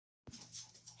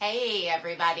Hey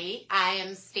everybody, I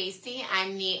am Stacy.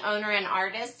 I'm the owner and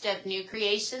artist of New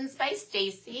Creations by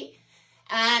Stacy,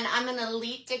 and I'm an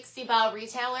elite Dixie Belle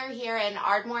retailer here in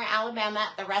Ardmore,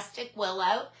 Alabama at the Rustic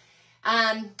Willow.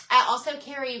 I also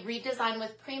carry Redesign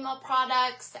with Prima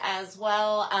products as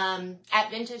well. At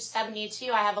Vintage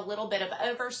 72, I have a little bit of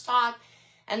overstock,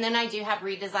 and then I do have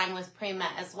Redesign with Prima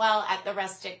as well at the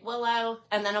Rustic Willow,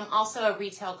 and then I'm also a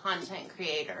retail content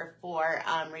creator for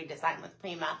Redesign with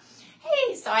Prima.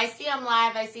 Hey, so I see I'm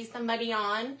live. I see somebody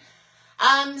on.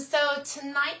 So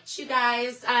tonight, you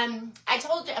guys, I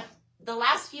told you the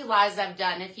last few lives I've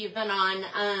done, if you've been on,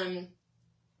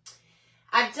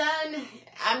 I'm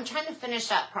trying to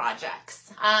finish up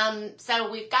projects.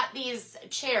 So we've got these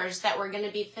chairs that we're going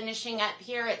to be finishing up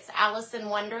here. It's Alice in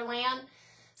Wonderland.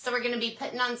 So we're going to be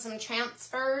putting on some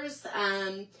transfers,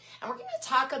 and we're going to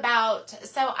talk about,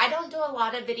 so I don't do a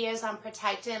lot of videos on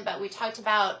Protectant, but we talked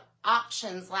about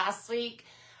options last week.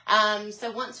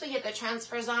 So once we get the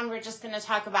transfers on, we're just going to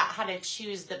talk about how to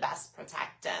choose the best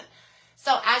Protectant.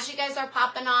 So as you guys are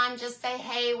popping on, just say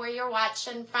hey where you're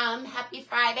watching from. Happy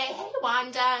Friday. Hey,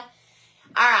 Wanda.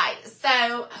 All right,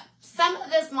 so some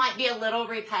of this might be a little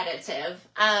repetitive,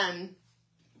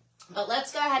 but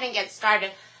let's go ahead and get started.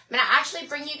 I'm going to actually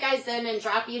bring you guys in and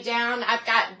drop you down. I've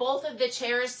got both of the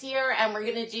chairs here, and we're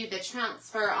going to do the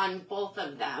transfer on both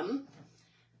of them.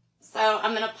 So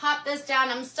I'm going to pop this down.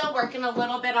 I'm still working a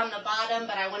little bit on the bottom,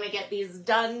 but I want to get these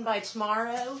done by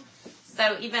tomorrow.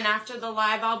 So even after the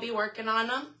live, I'll be working on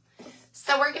them.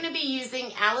 So we're going to be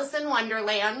using Alice in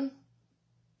Wonderland.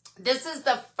 This is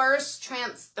the first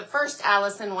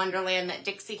Alice in Wonderland that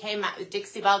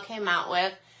Dixie Belle came out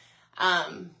with.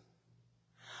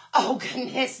 Oh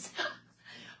goodness,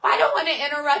 I don't want to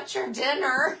interrupt your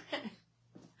dinner.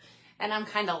 And I'm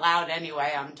kind of loud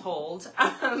anyway, I'm told.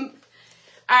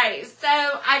 All right,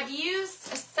 so I've used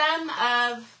some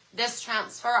of this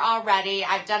transfer already.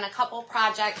 I've done a couple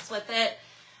projects with it.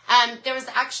 There was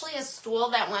actually a stool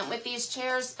that went with these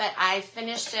chairs, but I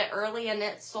finished it early and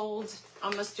it sold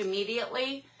almost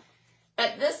immediately.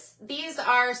 But these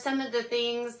are some of the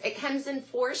things. It comes in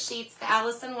 4 sheets, the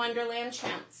Alice in Wonderland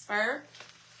transfer.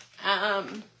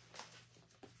 And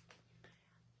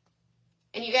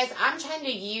you guys, I'm trying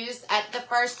to use at the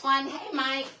first one. Hey,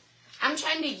 Mike. I'm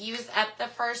trying to use up the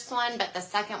first one, but the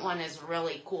second one is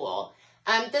really cool.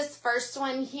 This first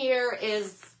one here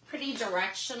is pretty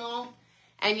directional,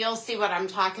 and you'll see what I'm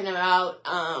talking about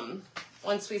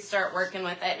once we start working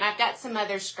with it. And I've got some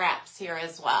other scraps here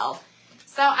as well.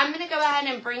 So I'm going to go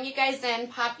ahead and bring you guys in,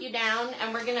 pop you down,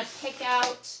 and we're going to pick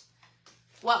out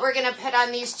what we're going to put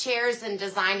on these chairs and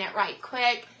design it right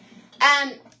quick.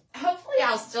 And hopefully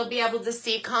I'll still be able to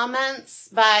see comments,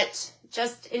 but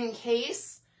just in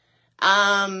case...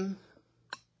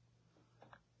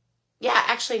 yeah,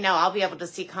 actually, no, I'll be able to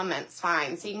see comments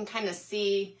fine. So you can kind of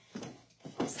see.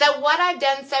 So what I've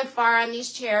done so far on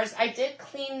these chairs, I did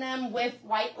clean them with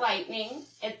White Lightning.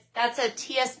 That's a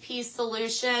TSP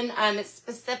solution. It's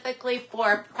specifically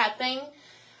for prepping.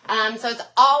 So it's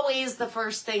always the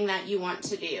first thing that you want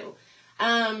to do.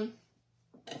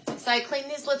 So I cleaned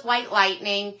these with White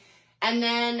Lightning. And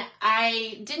then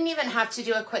I didn't even have to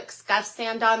do a quick scuff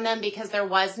sand on them because there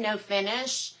was no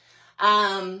finish.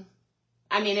 I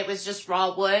mean, it was just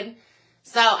raw wood.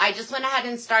 So I just went ahead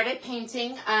and started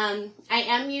painting. I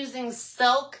am using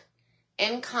silk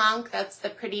in Conch. That's the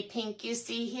pretty pink you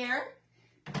see here.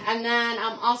 And then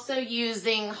I'm also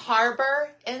using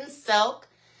Harbor in silk,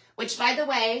 which, by the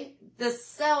way, the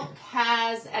silk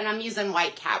has, and I'm using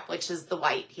White Cap, which is the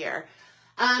white here.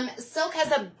 Silk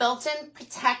has a built-in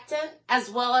protectant as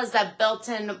well as a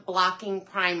built-in blocking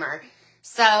primer.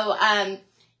 So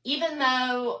even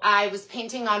though I was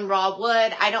painting on raw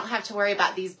wood, I don't have to worry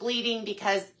about these bleeding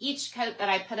because each coat that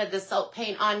I put of the silk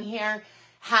paint on here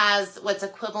has what's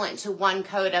equivalent to 1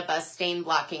 coat of a stain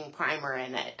blocking primer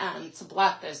in it to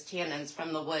block those tannins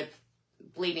from the wood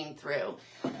bleeding through.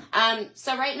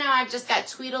 So right now I've just got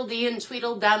Tweedledee and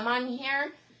Tweedledum on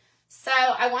here. So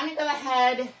I want to go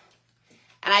ahead...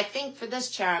 And I think for this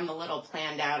chair, I'm a little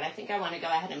planned out. I think I want to go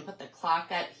ahead and put the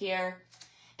clock up here.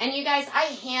 And you guys, I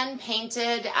hand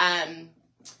painted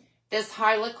this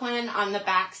Harlequin on the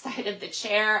back side of the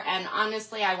chair. And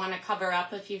honestly, I want to cover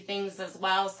up a few things as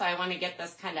well. So I want to get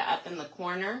this kind of up in the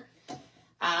corner.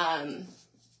 But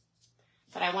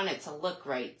I want it to look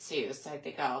right too. So I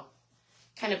think I'll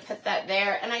kind of put that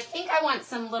there. And I think I want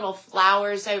some little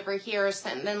flowers over here or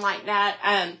something like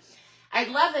that. I'd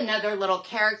love another little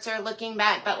character looking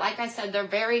back, but like I said, they're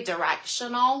very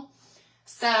directional.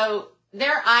 So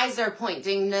their eyes are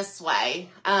pointing this way.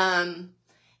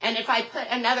 And if I put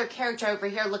another character over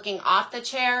here looking off the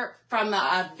chair, from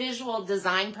a visual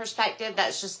design perspective,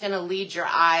 that's just going to lead your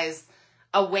eyes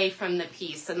away from the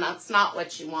piece, and that's not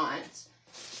what you want.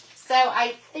 So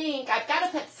I think I've got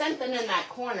to put something in that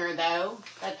corner, though,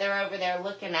 that they're over there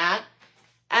looking at.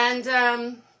 And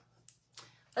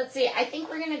let's see, I think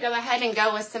we're going to go ahead and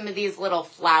go with some of these little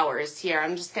flowers here.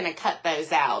 I'm just going to cut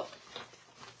those out.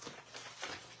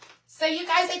 So you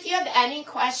guys, if you have any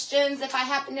questions, if I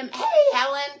happen to, hey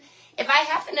Helen, if I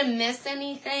happen to miss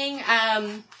anything,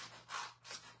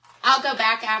 I'll go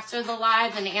back after the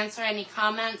live and answer any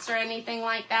comments or anything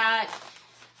like that.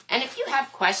 And if you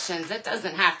have questions, it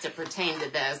doesn't have to pertain to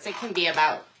this. It can be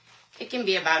about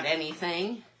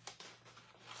anything.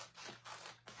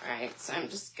 All right, so I'm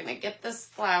just gonna get this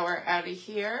flower out of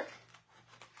here.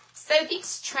 So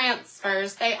these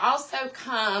transfers, they also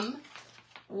come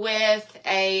with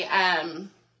a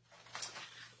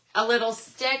little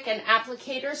stick, an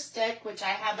applicator stick, which I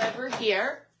have over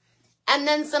here, and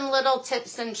then some little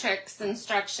tips and tricks,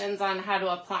 instructions on how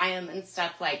to apply them and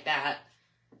stuff like that.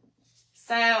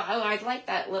 So, oh, I'd like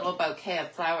that little bouquet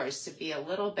of flowers to be a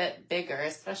little bit bigger,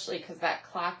 especially because that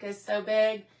clock is so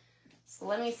big. So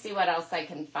let me see what else I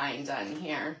can find on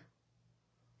here.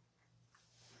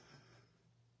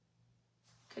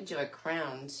 Could do a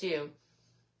crown too.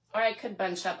 Or I could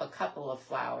bunch up a couple of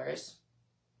flowers.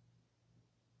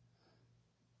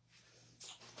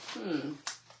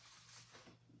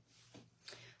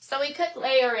 So we could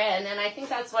layer in, and I think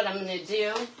that's what I'm going to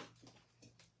do.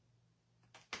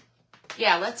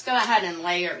 Yeah, let's go ahead and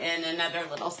layer in another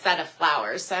little set of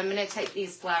flowers. So I'm going to take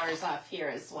these flowers off here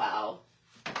as well.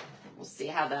 We'll see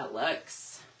how that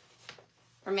looks.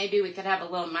 Or maybe we could have a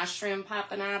little mushroom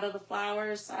popping out of the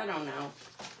flowers. I don't know.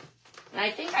 And I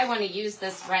think I want to use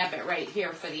this rabbit right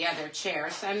here for the other chair.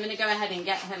 So I'm going to go ahead and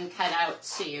get him cut out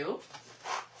too.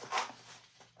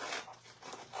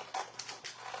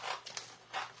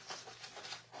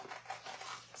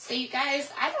 So you guys,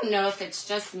 I don't know if it's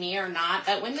just me or not,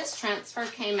 but when this transfer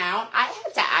came out, I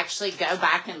had to actually go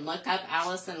back and look up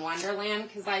Alice in Wonderland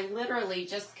because I literally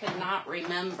just could not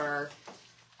remember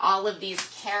all of these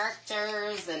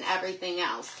characters and everything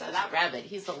else. So that rabbit,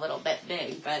 he's a little bit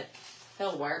big, but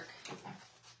he'll work.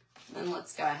 And then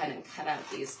let's go ahead and cut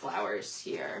out these flowers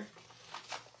here.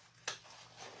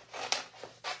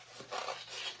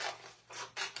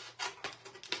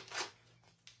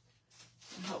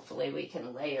 And hopefully we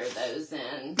can layer those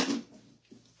in.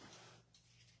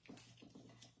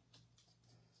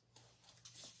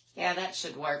 Yeah, that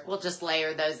should work. We'll just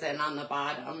layer those in on the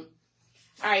bottom.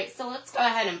 All right, so let's go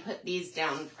ahead and put these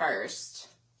down first.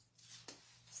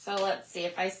 So let's see,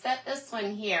 if I set this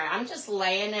one here, I'm just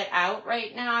laying it out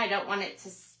right now. I don't want it to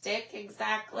stick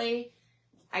exactly.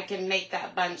 I can make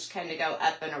that bunch kind of go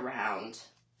up and around.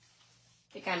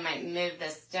 I think I might move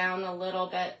this down a little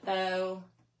bit though.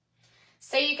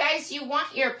 So you guys, you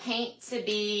want your paint to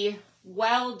be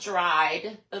well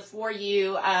dried before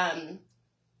you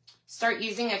start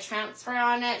using a transfer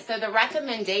on it. So the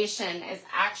recommendation is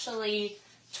actually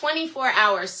 24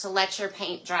 hours to let your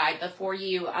paint dry before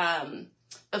you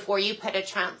put a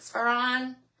transfer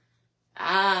on.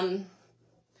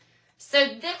 So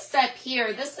this up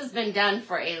here, this has been done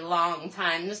for a long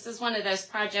time. This is one of those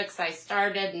projects I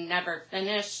started and never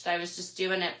finished. I was just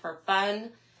doing it for fun.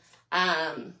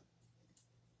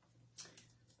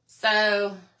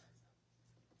 So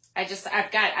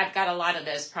I've got a lot of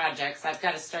those projects. I've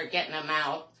got to start getting them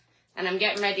out. And I'm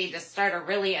getting ready to start a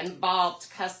really involved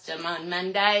custom on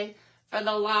Monday for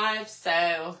the live.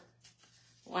 So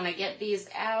want to get these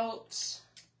out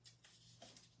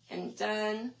and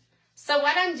done. So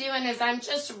what I'm doing is I'm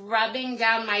just rubbing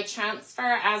down my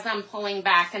transfer as I'm pulling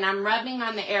back, and I'm rubbing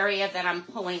on the area that I'm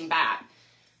pulling back.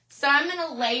 So I'm going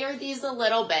to layer these a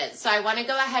little bit. So I want to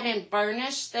go ahead and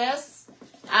burnish this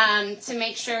to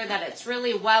make sure that it's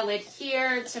really well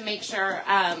adhered, to make sure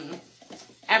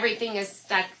everything is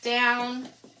stuck down.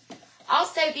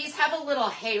 Also, these have a little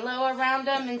halo around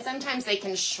them, and sometimes they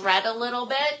can shred a little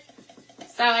bit.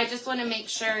 So I just want to make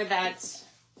sure that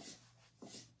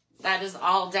that is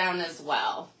all down as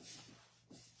well.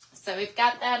 So we've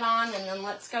got that on, and then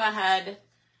let's go ahead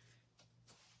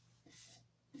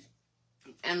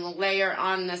and layer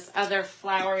on this other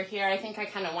flower here. I think I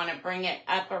kind of want to bring it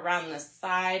up around the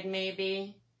side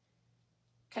maybe.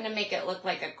 Kind of make it look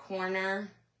like a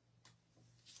corner.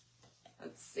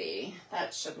 Let's see,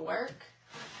 that should work.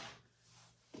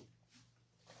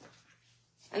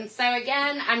 And so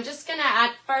again, I'm just gonna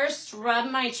at first rub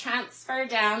my transfer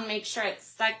down, make sure it's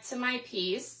stuck to my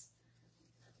piece.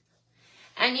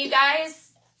 And you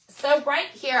guys, so right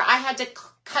here, I had to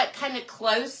cut kind of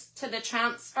close to the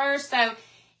transfer. So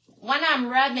when I'm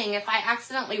rubbing, if I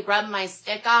accidentally rub my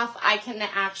stick off, I can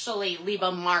actually leave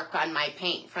a mark on my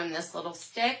paint from this little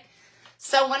stick.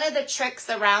 So one of the tricks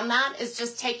around that is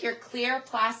just take your clear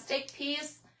plastic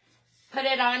piece, put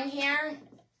it on here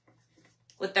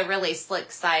with the really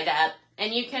slick side up,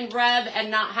 and you can rub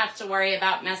and not have to worry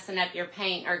about messing up your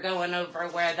paint or going over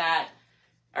where that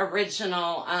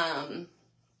original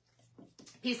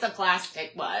piece of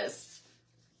plastic was.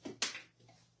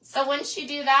 So once you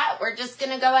do that, we're just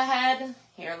going to go ahead.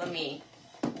 Here, let me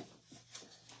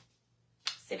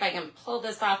see if I can pull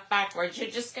this off backwards. You're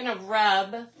just going to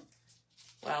rub.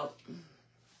 Well,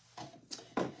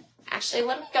 actually,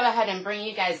 let me go ahead and bring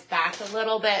you guys back a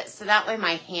little bit so that way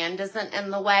my hand isn't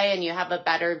in the way and you have a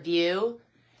better view.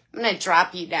 I'm going to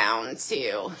drop you down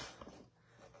too.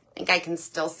 I think I can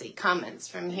still see comments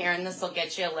from here, and this will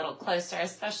get you a little closer,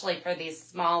 especially for these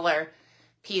smaller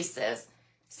pieces.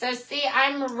 So see,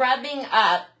 I'm rubbing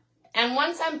up, and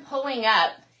once I'm pulling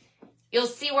up, you'll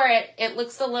see where it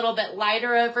looks a little bit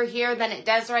lighter over here than it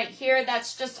does right here.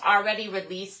 That's just already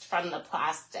released from the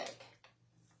plastic.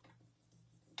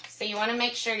 So you want to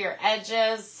make sure your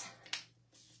edges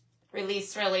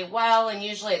release really well, and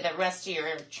usually the rest of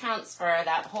your transfer,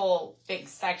 that whole big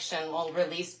section, will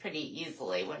release pretty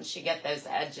easily once you get those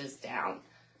edges down.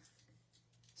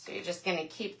 So you're just going to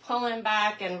keep pulling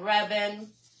back and rubbing.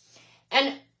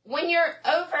 And when you're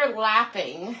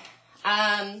overlapping,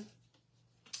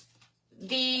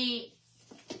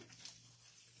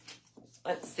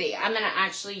 let's see, I'm going to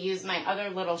actually use my other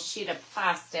little sheet of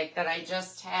plastic that I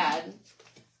just had.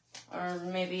 Or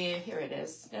maybe, here it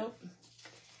is. Nope.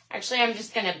 Actually, I'm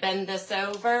just going to bend this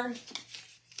over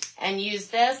and use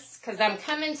this because I'm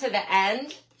coming to the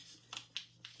end.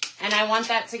 And I want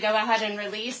that to go ahead and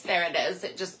release. There it is.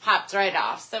 It just popped right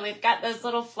off. So we've got those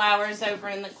little flowers over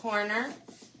in the corner.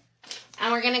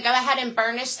 And we're going to go ahead and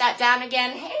burnish that down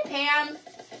again. Hey, Pam.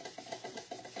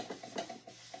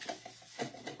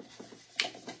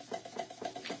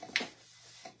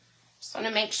 Just want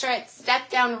to make sure it's stepped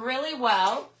down really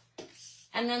well.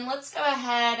 And then let's go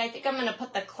ahead. I think I'm going to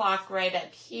put the clock right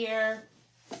up here.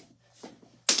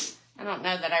 I don't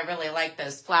know that I really like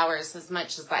those flowers as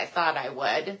much as I thought I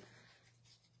would.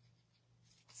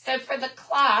 So for the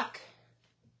clock,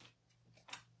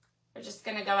 we're just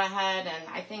going to go ahead and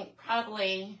I think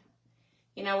probably,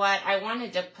 you know what, I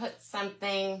wanted to put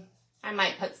something, I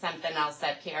might put something else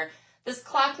up here. This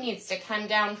clock needs to come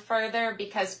down further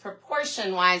because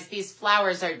proportion-wise, these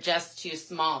flowers are just too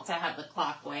small to have the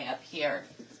clock way up here.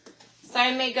 So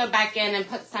I may go back in and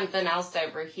put something else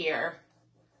over here.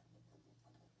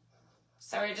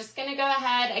 So we're just going to go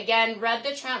ahead, again, rub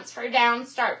the transfer down,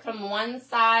 start from one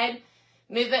side,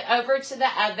 move it over to the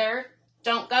other.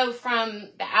 Don't go from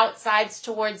the outsides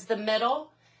towards the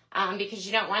middle because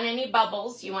you don't want any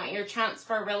bubbles. You want your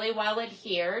transfer really well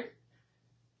adhered.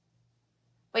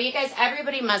 Well, you guys,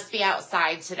 everybody must be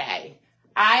outside today.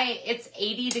 It's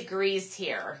 80 degrees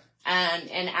here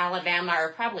in Alabama, or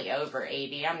probably over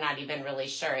 80. I'm not even really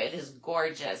sure. It is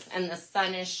gorgeous, and the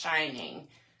sun is shining.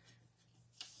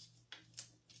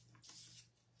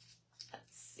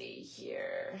 Let's see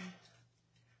here.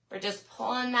 We're just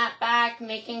pulling that back,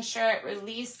 making sure it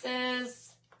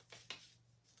releases.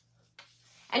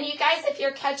 And you guys, if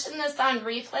you're catching this on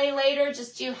replay later,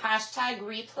 just do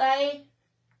 #replay.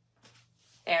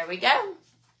 There we go.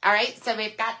 All right, so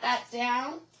we've got that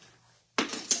down.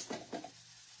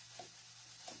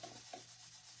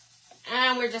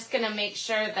 And we're just going to make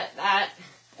sure that that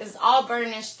is all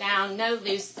burnished down, no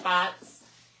loose spots.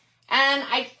 And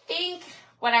I think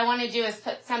what I want to do is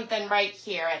put something right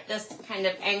here at this kind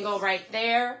of angle right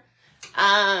there.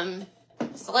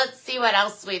 So let's see what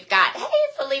else we've got. Hey,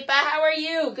 Felipa, how are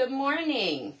you? Good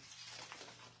morning.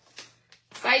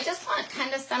 So I just want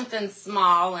kind of something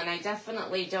small, and I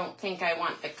definitely don't think I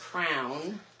want the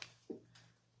crown.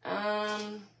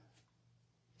 But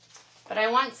I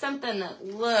want something that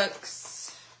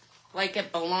looks like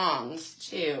it belongs,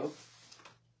 too,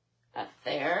 up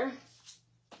there.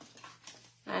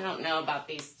 I don't know about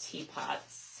these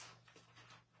teapots.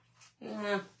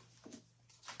 But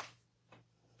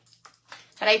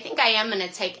I think I am going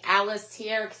to take Alice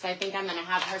here because I think I'm going to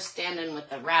have her standing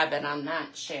with the rabbit on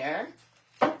that chair.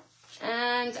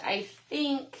 And I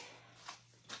think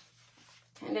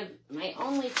kind of my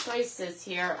only choices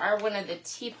here are one of the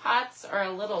teapots or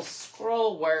a little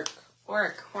scroll work or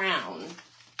a crown.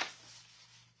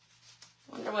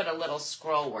 Wonder what a little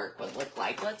scroll work would look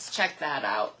like. Let's check that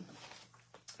out.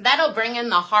 That'll bring in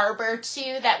the harbor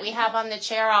too that we have on the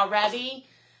chair already.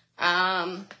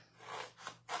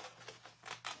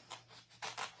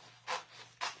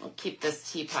 We'll keep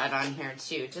this teapot on here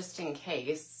too, just in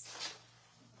case.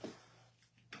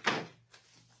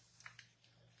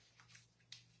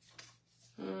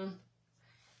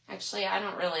 Actually, I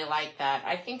don't really like that.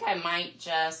 I think I might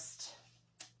just,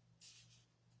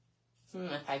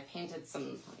 if I painted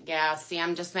some, yeah, see,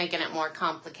 I'm just making it more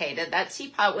complicated. That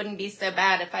teapot wouldn't be so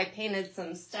bad if I painted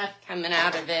some stuff coming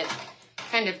out of it,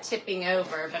 kind of tipping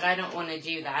over, but I don't want to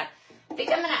do that. I think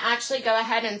I'm going to actually go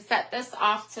ahead and set this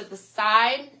off to the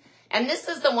side. And this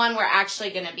is the one we're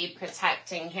actually going to be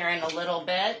protecting here in a little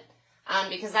bit,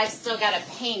 because I've still got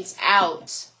to paint out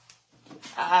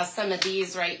some of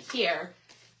these right here.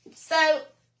 So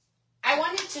I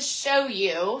wanted to show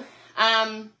you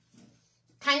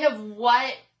kind of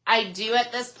what I do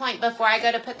at this point before I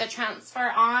go to put the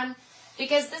transfer on,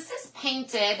 because this is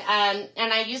painted, and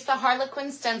I use the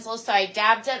Harlequin Stencil, so I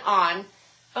dabbed it on.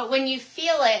 But when you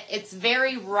feel it, it's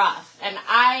very rough, and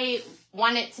I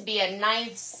want it to be a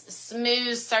nice,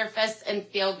 smooth surface and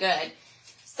feel good.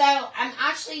 So I'm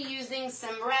actually using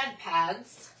some red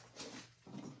pads,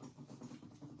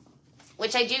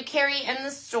 which I do carry in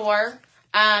the store.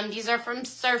 These are from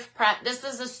Surf Prep. This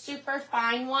is a super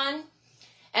fine one,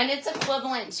 and it's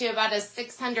equivalent to about a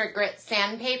 600 grit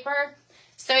sandpaper.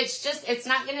 So it's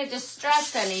not going to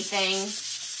distress anything,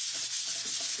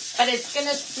 but it's going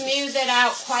to smooth it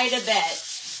out quite a bit.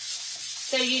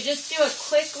 So you just do a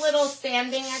quick little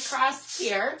sanding across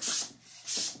here,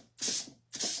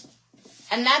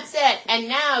 and that's it. And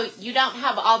now you don't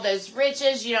have all those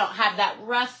ridges. You don't have that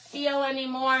rough feel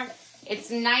anymore.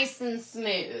 It's nice and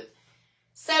smooth.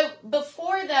 So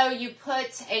before, though, you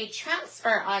put a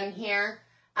transfer on here,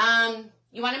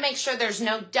 you want to make sure there's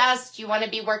no dust. You want to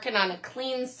be working on a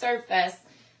clean surface.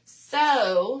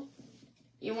 So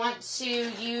you want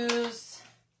to use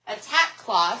a tack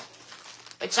cloth,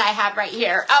 which I have right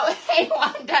here. Oh, hey,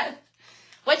 Wanda.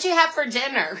 What'd you have for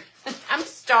dinner? I'm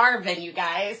starving, you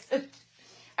guys.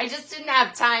 I just didn't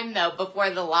have time, though,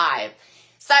 before the live.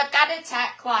 So I've got a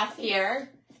tack cloth here,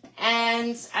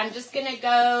 and I'm just going to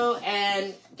go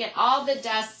and get all the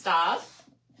dust off.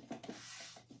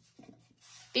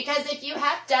 Because if you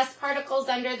have dust particles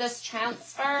under this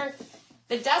transfer,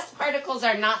 the dust particles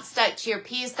are not stuck to your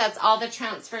piece. That's all the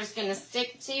transfer is going to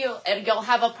stick to you. And you'll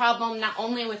have a problem not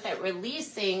only with it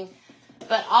releasing,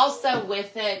 but also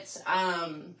with it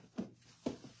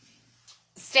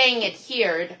staying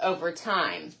adhered over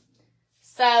time.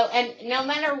 So, and no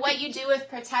matter what you do with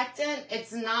Protectant,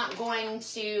 it's not going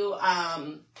to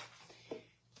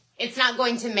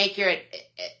make your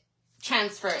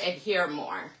transfer adhere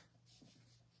more.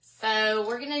 So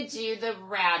we're going to do the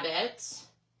rabbit,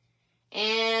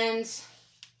 and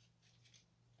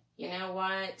you know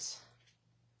what?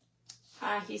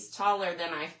 He's taller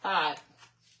than I thought,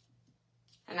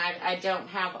 and I don't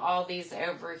have all these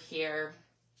over here.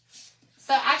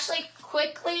 So actually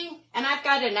quickly, and I've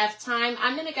got enough time,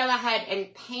 I'm going to go ahead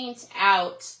and paint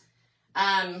out,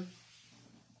 I'm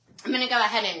going to go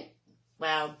ahead and,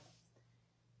 well,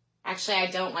 actually I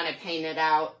don't want to paint it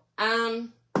out.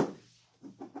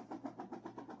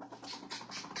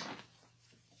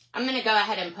 I'm going to go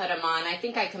ahead and put him on. I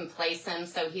think I can place him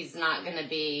so he's not going to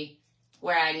be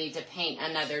where I need to paint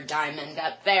another diamond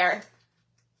up there.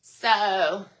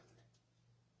 So,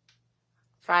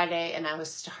 Friday, and I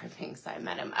was starving, so I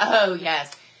met him. Oh,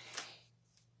 yes.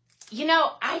 You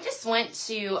know, I just went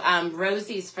to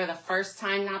Rosie's for the first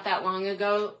time not that long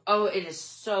ago. Oh, it is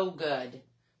so good.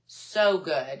 So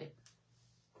good.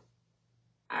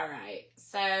 All right.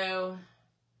 So,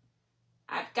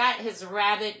 I've got his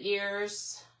rabbit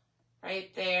ears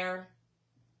right there,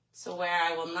 so where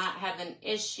I will not have an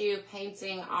issue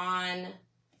painting on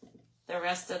the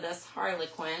rest of this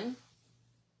Harlequin,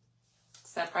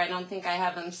 except for I don't think I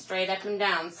have them straight up and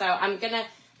down. So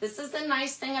this is the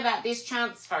nice thing about these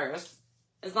transfers.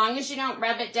 As long as you don't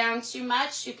rub it down too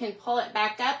much, you can pull it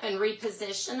back up and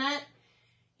reposition it.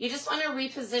 You just want to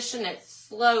reposition it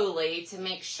slowly to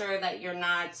make sure that you're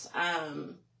not,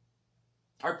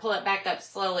 or pull it back up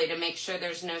slowly to make sure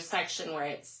there's no section where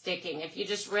it's sticking. If you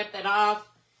just rip it off,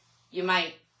 you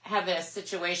might have a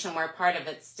situation where part of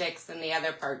it sticks and the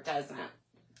other part doesn't.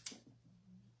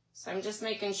 So I'm just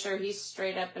making sure he's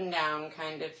straight up and down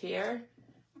kind of here.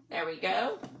 There we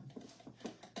go.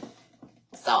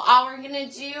 So all we're going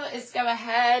to do is go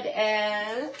ahead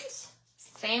and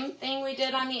same thing we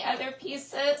did on the other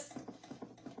pieces.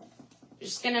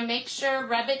 Just going to make sure,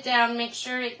 rub it down, make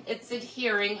sure it's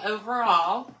adhering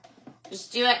overall.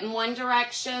 Just do it in one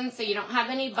direction so you don't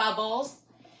have any bubbles.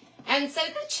 And so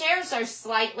the chairs are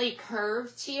slightly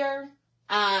curved here.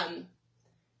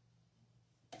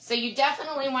 So you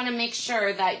definitely want to make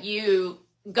sure that you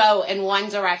go in one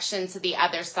direction to the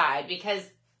other side, because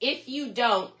if you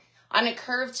don't, on a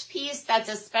curved piece, that's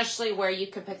especially where you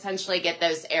could potentially get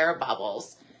those air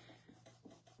bubbles.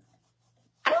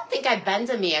 I don't think think I bend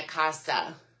a mia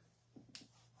casa.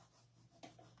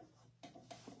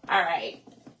 All right.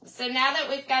 So now that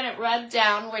we've got it rubbed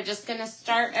down, we're just going to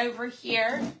start over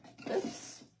here.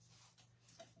 Oops.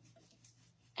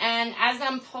 And as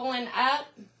I'm pulling up,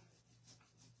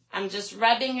 I'm just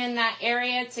rubbing in that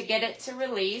area to get it to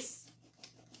release.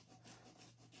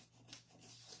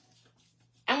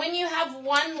 And when you have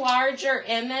one larger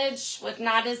image with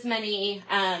not as many,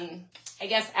 I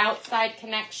guess, outside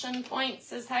connection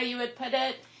points is how you would put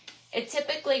it, it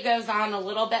typically goes on a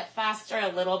little bit faster, a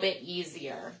little bit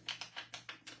easier.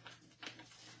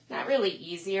 Not really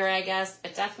easier, I guess,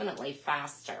 but definitely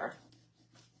faster.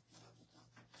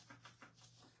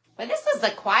 But this is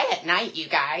a quiet night, you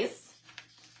guys.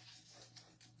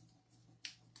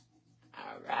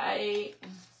 All right.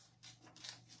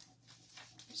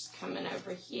 Just coming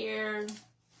over here.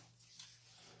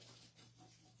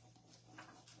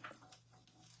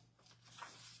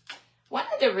 One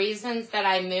of the reasons that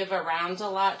I move around a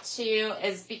lot too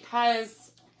is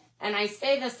because, and I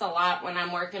say this a lot when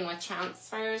I'm working with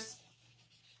transfers,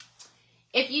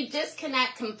 if you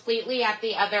disconnect completely at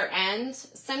the other end,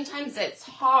 sometimes it's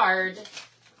hard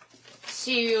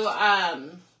to,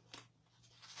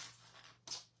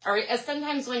 or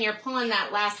sometimes when you're pulling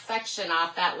that last section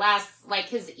off, that last, like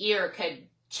his ear could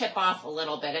chip off a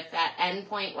little bit if that end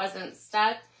point wasn't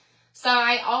stuck. So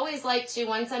I always like to,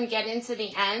 once I'm getting to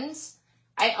the end,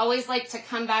 I always like to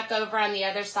come back over on the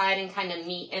other side and kind of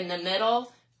meet in the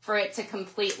middle for it to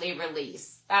completely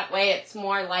release. That way it's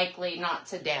more likely not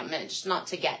to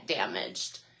get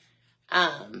damaged.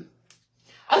 Oh,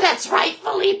 that's right,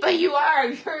 Felipa, you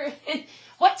are.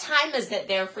 What time is it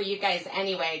there for you guys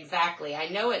anyway, exactly? I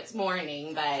know it's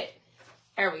morning, but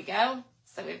there we go.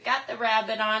 So we've got the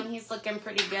rabbit on. He's looking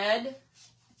pretty good.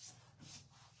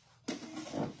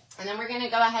 And then we're going to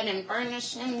go ahead and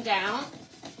burnish him down.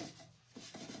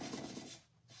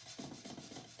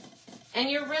 And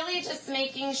you're really just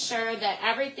making sure that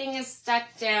everything is stuck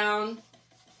down.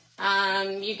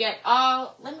 You get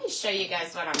all, let me show you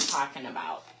guys what I'm talking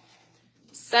about.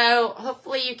 So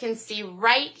hopefully you can see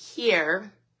right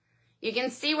here, you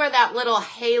can see where that little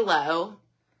halo,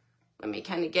 let me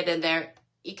kind of get in there.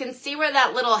 You can see where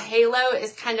that little halo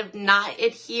is kind of not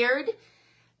adhered.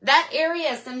 That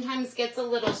area sometimes gets a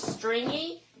little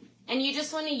stringy, and you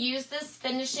just want to use this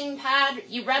finishing pad.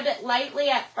 You rub it lightly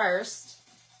at first,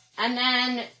 and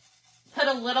then put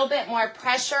a little bit more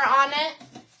pressure on it,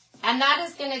 and that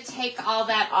is going to take all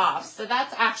that off. So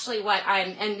that's actually what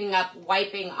I'm ending up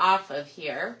wiping off of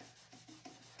here.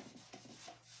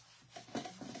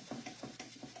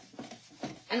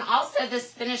 And also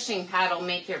this finishing pad will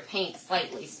make your paint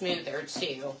slightly smoother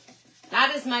too.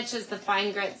 Not as much as the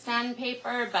fine grit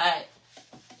sandpaper, but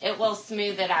it will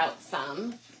smooth it out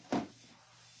some.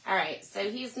 All right, so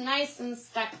he's nice and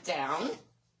stuck down.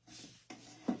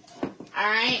 All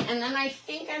right, and then I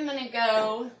think I'm gonna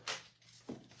go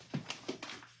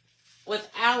with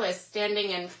Alice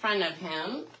standing in front of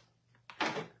him.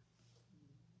 I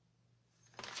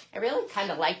really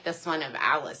kind of like this one of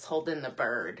Alice holding the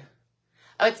bird.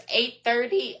 Oh, it's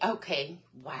 8:30? Okay,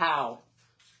 wow.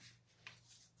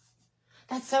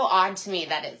 That's so odd to me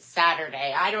that it's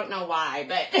Saturday. I don't know why,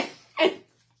 but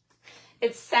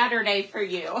it's Saturday for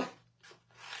you.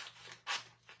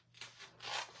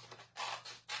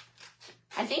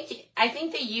 I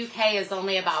think the UK is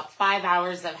only about 5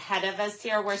 hours ahead of us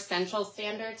here. We're Central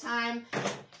Standard Time.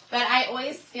 But I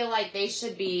always feel like they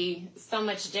should be so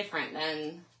much different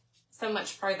than so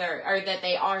much further, or that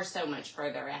they are so much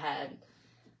further ahead.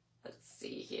 Let's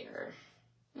see here.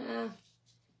 I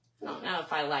don't know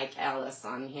if I like Alice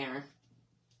on here.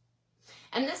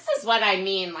 And this is what I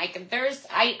mean. Like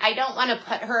I don't want to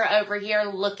put her over here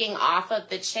looking off of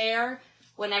the chair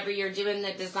whenever you're doing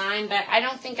the design, but I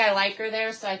don't think I like her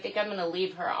there, so I think I'm going to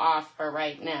leave her off for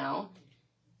right now.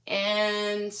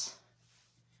 And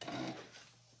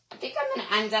I think I'm going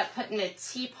to end up putting a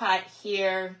teapot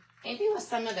here, maybe with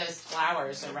some of those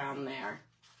flowers around there.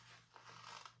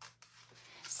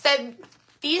 So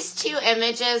these two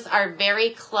images are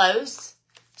very close.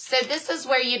 So this is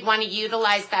where you'd want to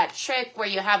utilize that trick where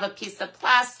you have a piece of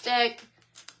plastic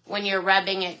when you're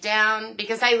rubbing it down,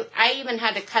 because I even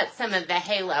had to cut some of the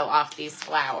halo off these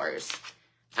flowers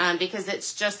because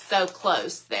it's just so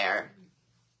close there.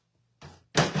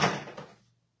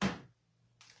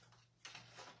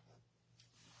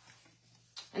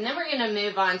 And then we're going to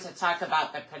move on to talk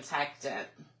about the Protectant.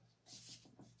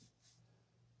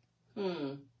 I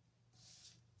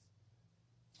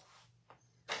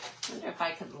wonder if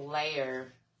I could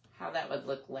layer, how that would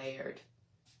look layered.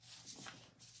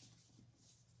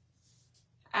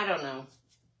 I don't know.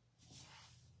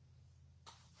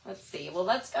 let's see. Well,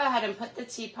 let's go ahead and put the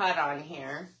teapot on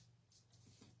here.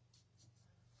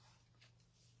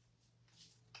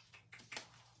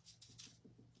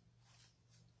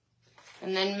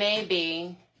 And then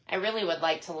maybe, I really would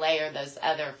like to layer those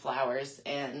other flowers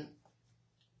in.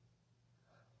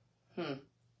 Wouldn't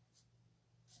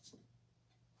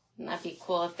that be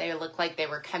cool if they looked like they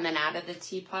were coming out of the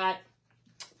teapot?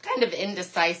 Kind of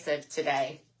indecisive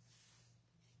today.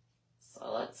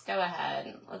 So let's go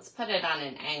ahead. Let's put it on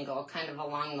an angle, kind of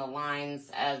along the lines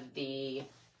of the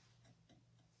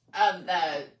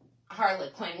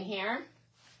Harlequin here.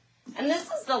 And this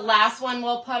is the last one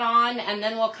we'll put on, and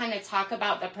then we'll kind of talk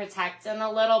about the Protectant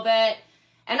a little bit.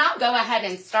 And I'll go ahead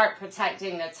and start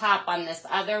protecting the top on this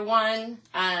other one.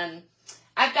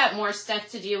 I've got more stuff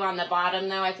to do on the bottom,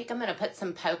 though. I think I'm going to put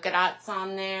some polka dots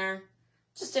on there.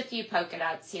 Just a few polka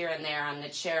dots here and there on the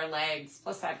chair legs.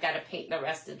 Plus, I've got to paint the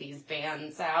rest of these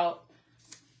bands out.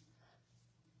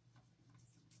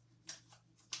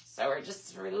 So we're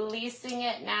just releasing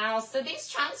it now. So these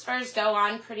transfers go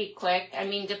on pretty quick. I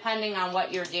mean, depending on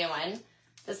what you're doing.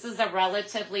 This is a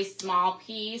relatively small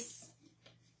piece.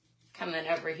 Coming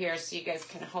over here so you guys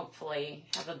can hopefully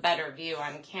have a better view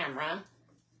on camera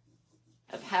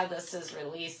of how this is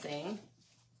releasing.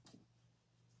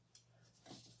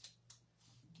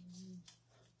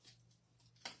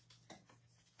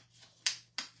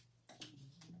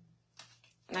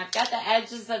 And I've got the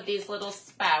edges of these little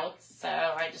spouts, so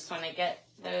I just want to get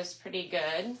those pretty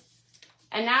good.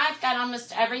 And now I've got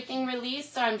almost everything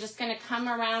released, so I'm just going to come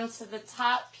around to the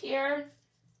top here,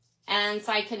 and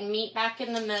so I can meet back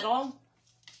in the middle.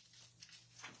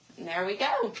 And there we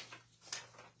go.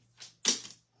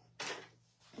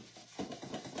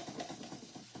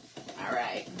 All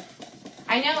right.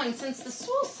 I know, and since the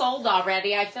stool's sold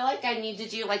already, I feel like I need to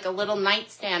do like a little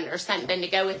nightstand or something to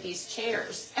go with these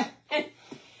chairs.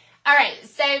 All right,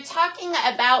 so talking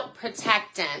about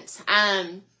Protectant,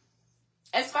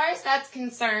 as far as that's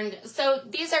concerned, so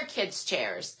these are kids'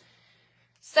 chairs.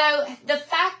 So the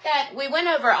fact that we went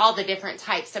over all the different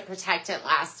types of Protectant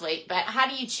last week, but how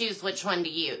do you choose which one to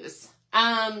use?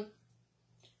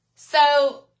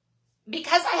 So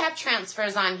because I have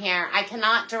transfers on here, I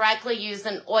cannot directly use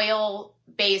an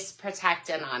oil-based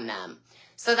Protectant on them.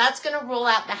 So that's going to rule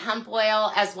out the hemp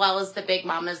oil as well as the Big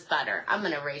Mama's butter. I'm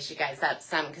going to raise you guys up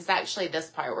some because actually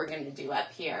this part we're going to do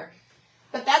up here.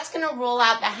 But that's going to rule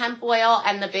out the hemp oil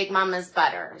and the Big Mama's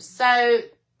butter. So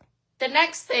the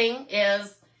next thing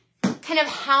is kind of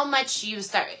how much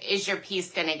use is your piece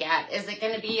going to get? Is it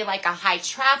going to be like a high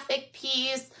traffic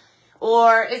piece?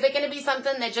 Or is it going to be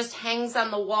something that just hangs on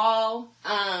the wall?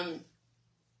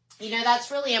 You know,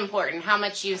 that's really important, how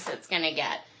much use it's going to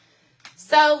get.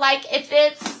 So, like, if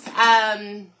it's,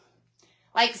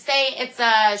 like, say it's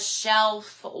a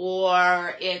shelf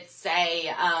or it's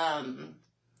a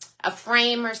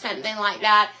frame or something like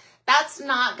that, that's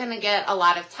not going to get a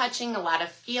lot of touching, a lot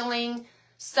of feeling.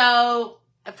 So,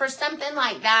 for something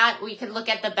like that, we could look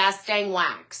at the Best Dang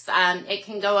Wax. It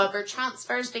can go over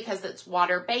transfers because it's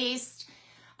water-based.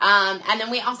 And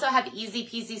then we also have Easy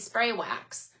Peasy Spray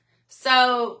Wax.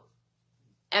 So,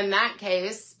 in that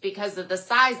case, because of the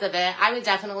size of it, I would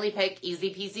definitely pick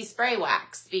Easy Peasy Spray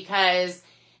Wax because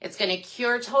it's going to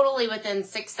cure totally within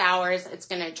 6 hours. It's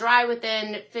going to dry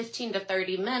within 15 to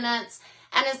 30 minutes.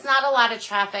 And it's not a lot of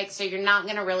traffic, so you're not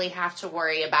going to really have to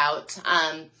worry about,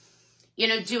 you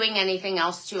know, doing anything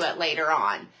else to it later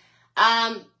on.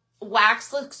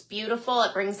 Wax looks beautiful.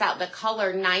 It brings out the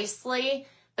color nicely.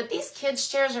 But these kids'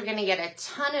 chairs are going to get a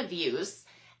ton of use.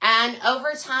 And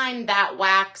over time, that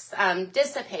wax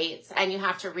dissipates and you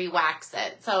have to re-wax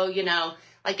it. So, you know,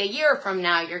 like a year from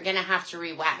now, you're going to have to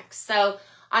re-wax. So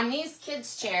on these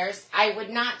kids' chairs, I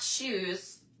would not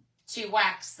choose to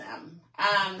wax them.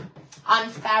 On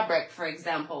fabric, for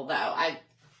example, though,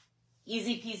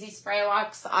 Easy Peasy Spray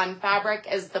Wax on fabric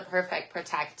is the perfect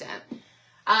protectant.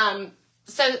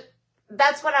 So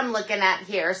that's what I'm looking at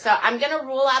here. So I'm going to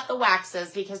rule out the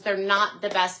waxes because they're not the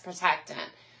best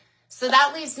protectant. So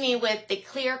that leaves me with the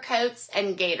clear coats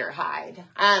and gator hide.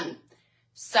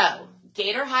 So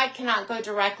gator hide cannot go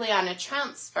directly on a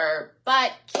transfer,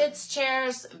 but kids'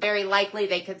 chairs, very likely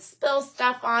they could spill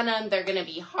stuff on them. They're going to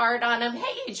be hard on them.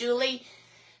 Hey, Julie,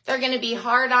 they're going to be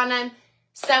hard on them.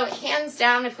 So hands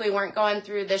down, if we weren't going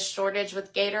through this shortage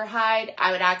with gator hide,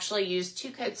 I would actually use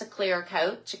 2 coats of clear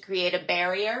coat to create a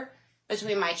barrier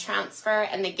between my transfer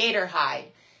and the gator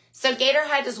hide. So gator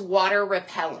hide is water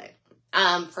repellent.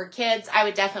 For kids, I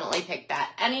would definitely pick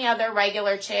that. Any other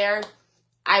regular chair,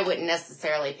 I wouldn't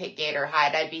necessarily pick gator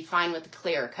hide. I'd be fine with the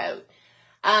clear coat.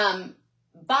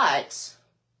 But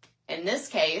in this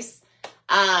case,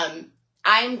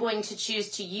 I'm going to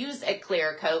choose to use a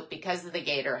clear coat because of the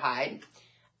gator hide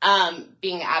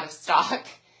being out of stock.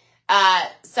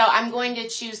 So I'm going to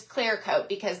choose clear coat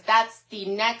because that's the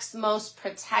next most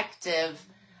protective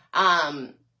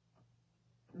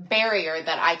barrier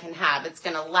that I can have. It's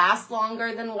going to last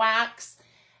longer than wax,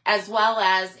 as well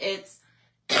as it's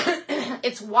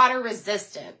water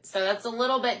resistant. So that's a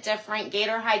little bit different.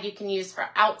 Gator hide you can use for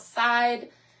outside.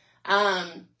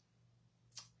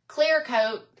 Clear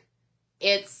coat,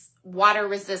 it's water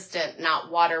resistant,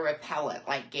 not water repellent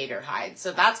like gator hide.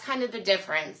 So that's kind of the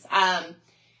difference.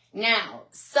 Now,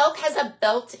 silk has a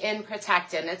built-in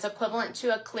protectant. It's equivalent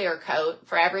to a clear coat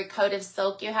for every coat of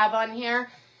silk you have on here.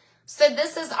 So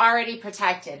this is already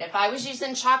protected. If I was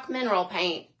using chalk mineral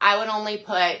paint, I would only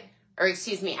put,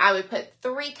 I would put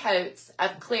 3 coats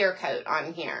of clear coat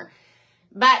on here.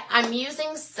 But I'm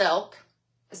using silk,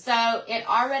 so it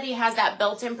already has that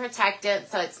built-in protectant,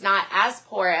 so it's not as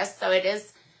porous, so it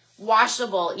is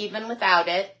washable even without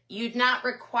it. You're not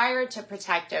required to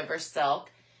protect over silk,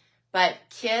 but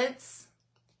kids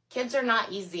are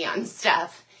not easy on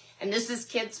stuff. And this is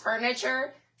kids'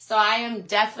 furniture, so I am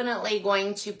definitely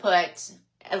going to put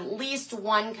at least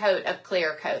 1 coat of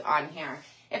clear coat on here.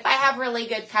 If I have really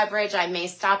good coverage, I may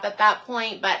stop at that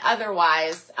point, but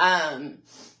otherwise, I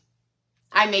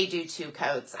may do 2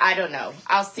 coats. I don't know.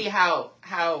 I'll see how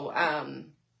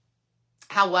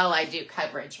well I do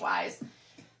coverage-wise.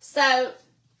 So,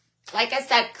 like I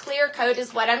said, clear coat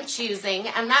is what I'm choosing,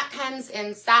 and that comes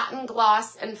in satin,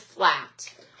 gloss, and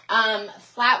flat.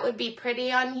 Flat would be pretty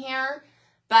on here,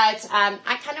 but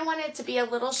I kind of want it to be a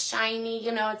little shiny.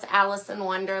 You know, it's Alice in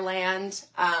Wonderland.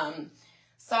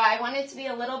 So I want it to be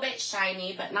a little bit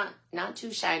shiny, but not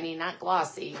too shiny, not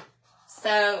glossy.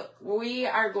 So we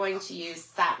are going to use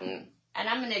satin, and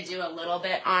I'm going to do a little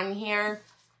bit on here.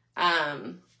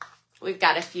 We've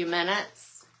got a few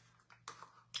minutes.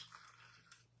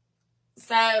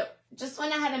 So just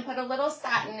went ahead and put a little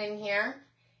satin in here.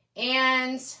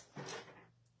 And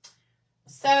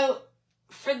so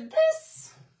for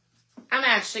this, I'm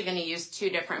actually going to use 2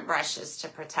 different brushes to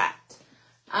protect.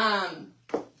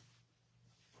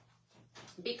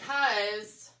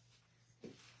 Because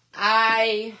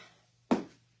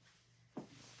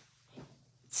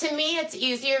to me, it's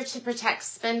easier to protect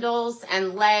spindles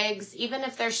and legs, even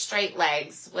if they're straight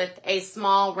legs, with a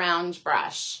small round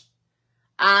brush.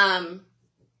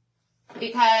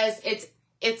 Because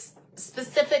it's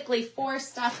specifically for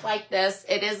stuff like this.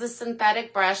 It is a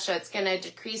synthetic brush, so it's going to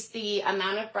decrease the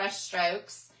amount of brush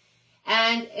strokes.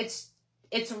 And it's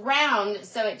round,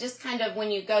 so it just kind of, when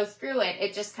you go through it,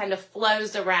 it just kind of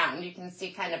flows around. You can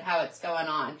see kind of how it's going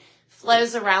on.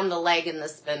 Flows around the leg and the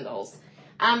spindles.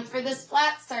 For this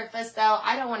flat surface, though,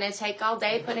 I don't want to take all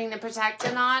day putting the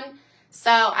protectant on, so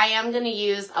I am going to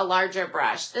use a larger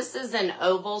brush. This is an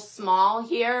oval small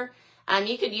here.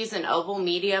 You could use an oval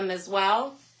medium as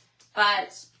well,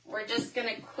 but we're just going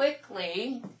to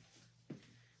quickly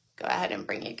go ahead and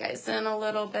bring you guys in a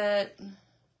little bit.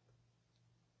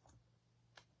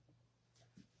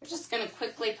 We're just going to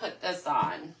quickly put this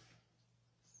on.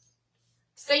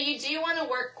 So you do want to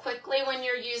work quickly when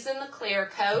you're using the clear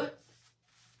coat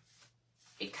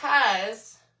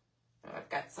because, oh, I've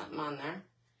got something on there.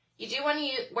 You do want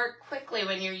to work quickly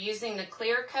when you're using the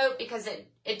clear coat because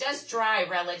it does dry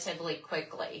relatively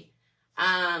quickly.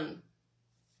 And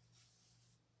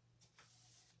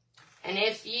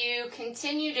if you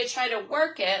continue to try to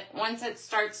work it, once it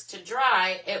starts to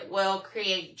dry, it will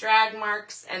create drag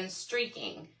marks and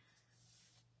streaking.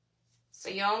 So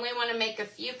you only want to make a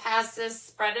few passes,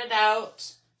 spread it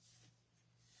out.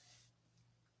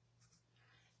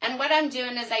 And what I'm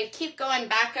doing is I keep going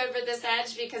back over this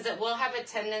edge because it will have a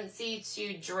tendency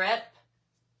to drip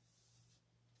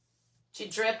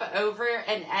over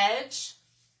an edge.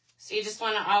 So you just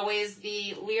want to always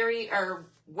be leery or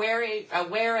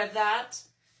aware of that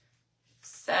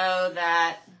so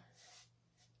that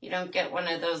you don't get one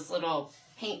of those little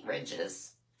paint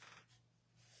ridges.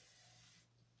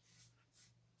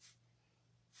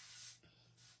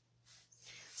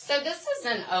 So this is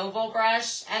an oval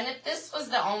brush, and if this was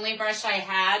the only brush I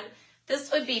had, this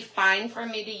would be fine for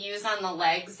me to use on the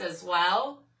legs as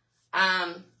well.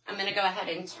 I'm going to go ahead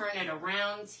and turn it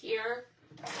around here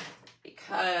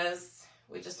because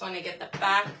we just want to get the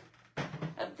back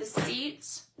of the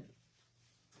seat.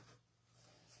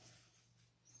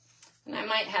 And I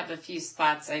might have a few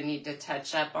spots I need to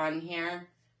touch up on here.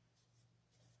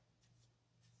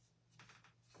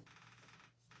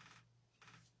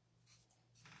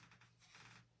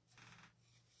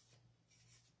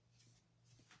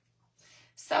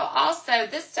 So also,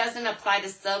 this doesn't apply to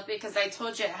silk because I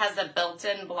told you it has a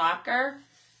built-in blocker.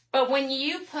 But when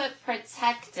you put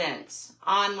Protectant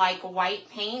on like white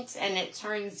paint and it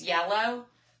turns yellow,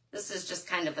 this is just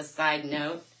kind of a side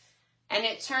note, and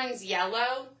it turns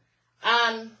yellow,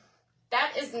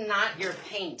 that is not your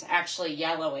paint actually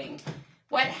yellowing.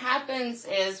 What happens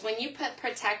is when you put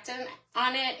Protectant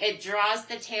on it, it draws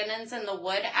the tannins and the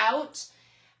wood out,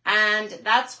 and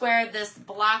that's where this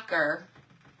blocker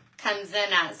comes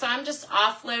in at. So I'm just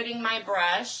offloading my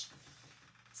brush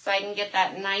so I can get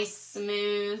that nice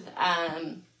smooth,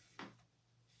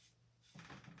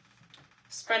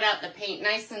 spread out the paint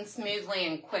nice and smoothly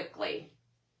and quickly.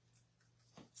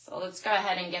 So let's go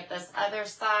ahead and get this other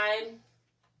side.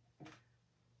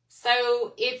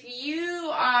 So if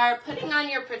you are putting on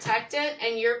your Protectant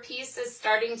and your piece is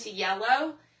starting to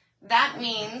yellow, that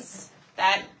means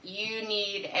that you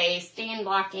need a stain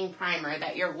blocking primer,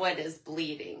 that your wood is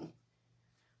bleeding.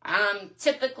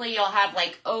 Typically you'll have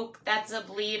like oak, that's a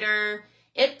bleeder.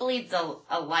 It bleeds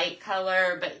a light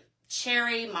color, but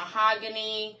cherry,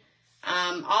 mahogany,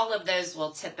 all of those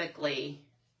will typically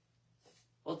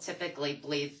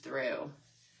bleed through.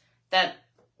 The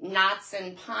knots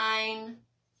and pine,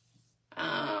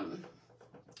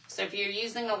 so if you're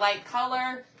using a light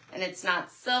color and it's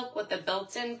not silk with a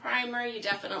built-in primer, you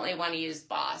definitely want to use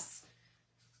Boss.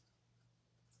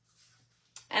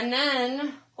 And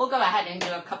then we'll go ahead and do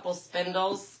a couple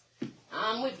spindles.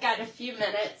 We've got a few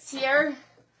minutes here.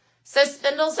 So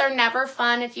spindles are never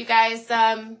fun if you guys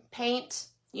paint,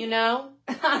 you know.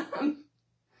 And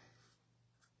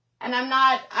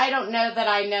I don't know that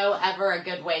I know ever a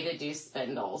good way to do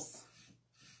spindles.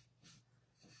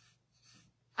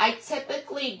 I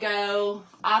typically go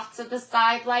off to the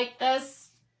side like this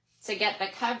to get the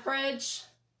coverage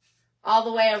all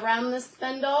the way around the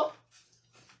spindle.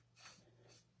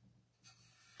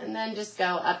 And then just go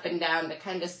up and down to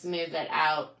kind of smooth it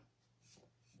out.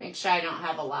 Make sure I don't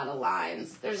have a lot of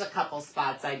lines. There's a couple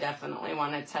spots I definitely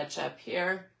want to touch up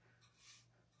here.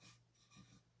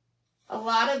 A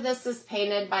lot of this is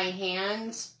painted by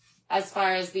hand. As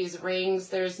far as these rings,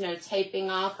 there's no taping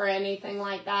off or anything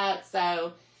like that,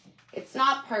 so it's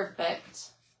not perfect.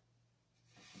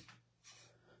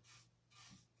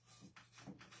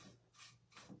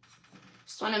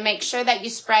 Just want to make sure that you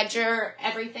spread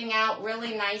everything out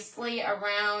really nicely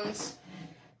around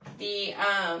the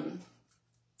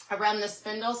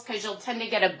spindles, because you'll tend to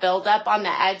get a buildup on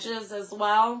the edges as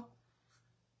well.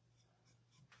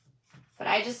 But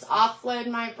I just offload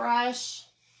my brush,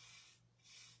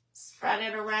 spread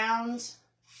it around.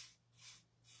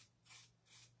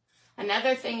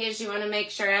 Another thing is you want to make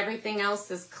sure everything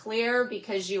else is clear,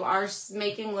 because you are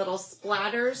making little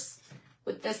splatters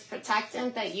with this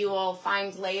Protectant that you will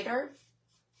find later.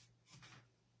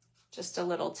 Just a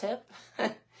little tip.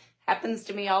 Happens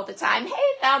to me all the time.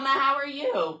 Hey, Thelma, how are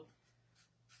you?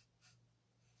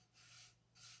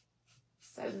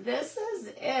 So this is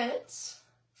it. Let's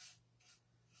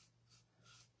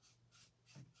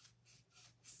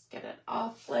get it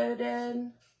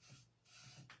offloaded.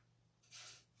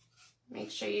 Make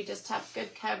sure you just have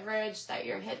good coverage, that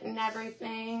you're hitting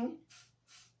everything.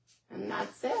 And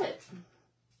that's it.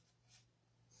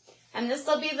 And this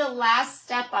will be the last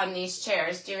step on these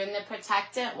chairs. Doing the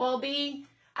Protectant will be.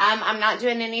 I'm not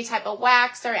doing any type of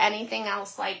wax or anything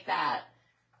else like that.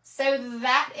 So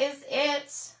that is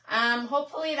it.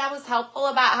 Hopefully that was helpful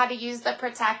about how to use the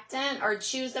Protectant or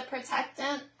choose a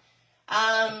Protectant.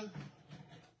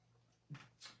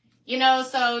 You know,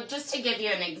 so just to give you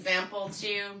an example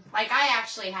too, like I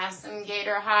actually have some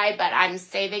gator hide, but I'm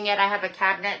saving it. I have a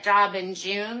cabinet job in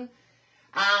June.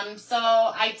 So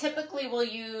I typically will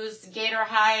use gator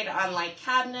hide on like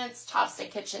cabinets, tops of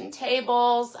kitchen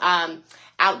tables,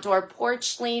 outdoor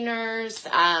porch leaners.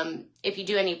 If you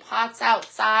do any pots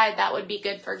outside, that would be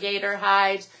good for gator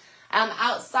hide.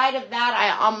 Outside of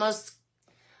that,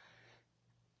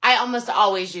 I almost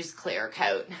always use clear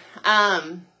coat.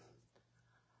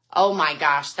 Oh my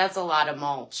gosh, that's a lot of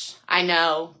mulch. I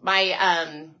know.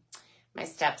 My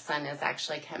stepson is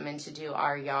actually coming to do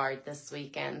our yard this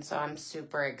weekend, so I'm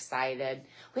super excited.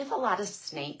 We have a lot of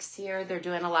snakes here. They're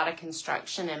doing a lot of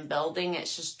construction and building.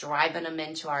 It's just driving them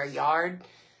into our yard.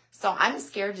 So I'm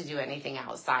scared to do anything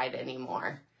outside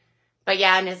anymore. But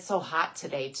yeah, and it's so hot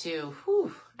today too.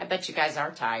 Whew, I bet you guys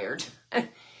are tired.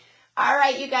 All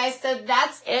right, you guys, so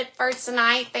that's it for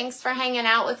tonight. Thanks for hanging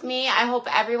out with me. I hope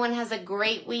everyone has a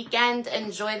great weekend.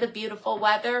 Enjoy the beautiful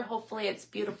weather. Hopefully it's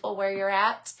beautiful where you're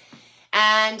at.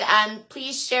 And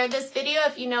please share this video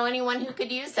if you know anyone who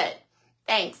could use it.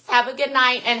 Thanks. Have a good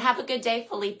night and have a good day,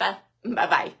 Felipa.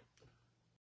 Bye-bye.